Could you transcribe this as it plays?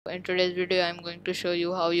in today's video I'm going to show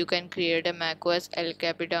you how you can create a macOS El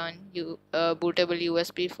Capitan bootable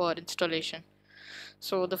USB for installation.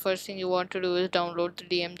 So the first thing you want to do is download the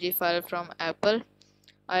DMG file from Apple.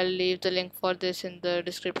 I'll leave the link for this in the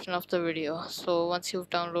description of the video. So once you've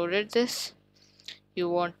downloaded this, you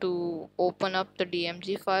want to open up the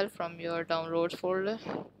DMG file from your downloads folder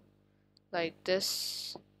like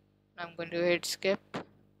this. I'm going to hit skip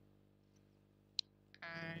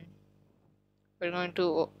and we're going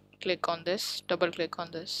to click on this, double click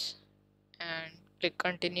on this and click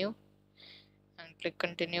continue, and click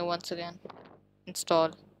continue once again,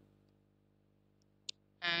 install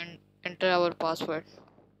and enter our password.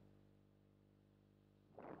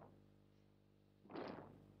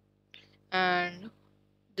 And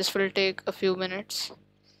this will take a few minutes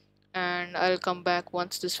and I'll come back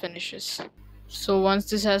once this finishes. So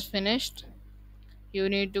once this has finished, you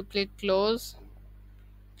need to click close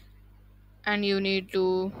and you need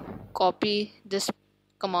to copy this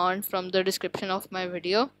command from the description of my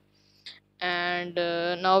video. And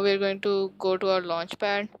now we're going to go to our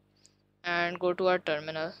launchpad and go to our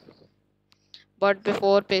terminal. But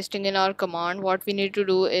before pasting in our command, what we need to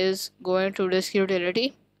do is go into disk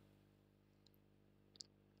utility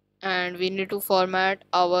and we need to format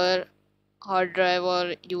our hard drive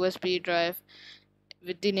or USB drive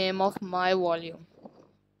with the name of MyVolume.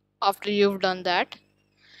 After you've done that,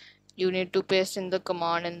 you need to paste in the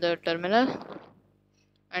command in the terminal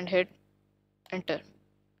and hit enter.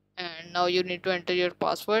 And now you need to enter your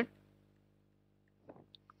password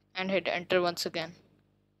and hit enter once again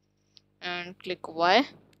and click Y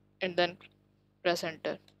and then press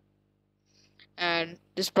enter. And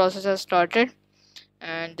this process has started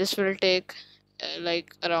and this will take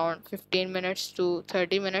like around 15 minutes to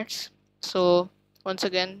 30 minutes. So once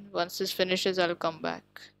this finishes, I'll come back.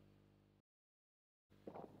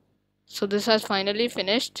 So this has finally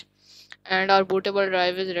finished and our bootable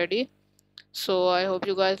drive is ready. So I hope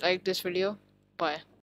you guys like this video. Bye.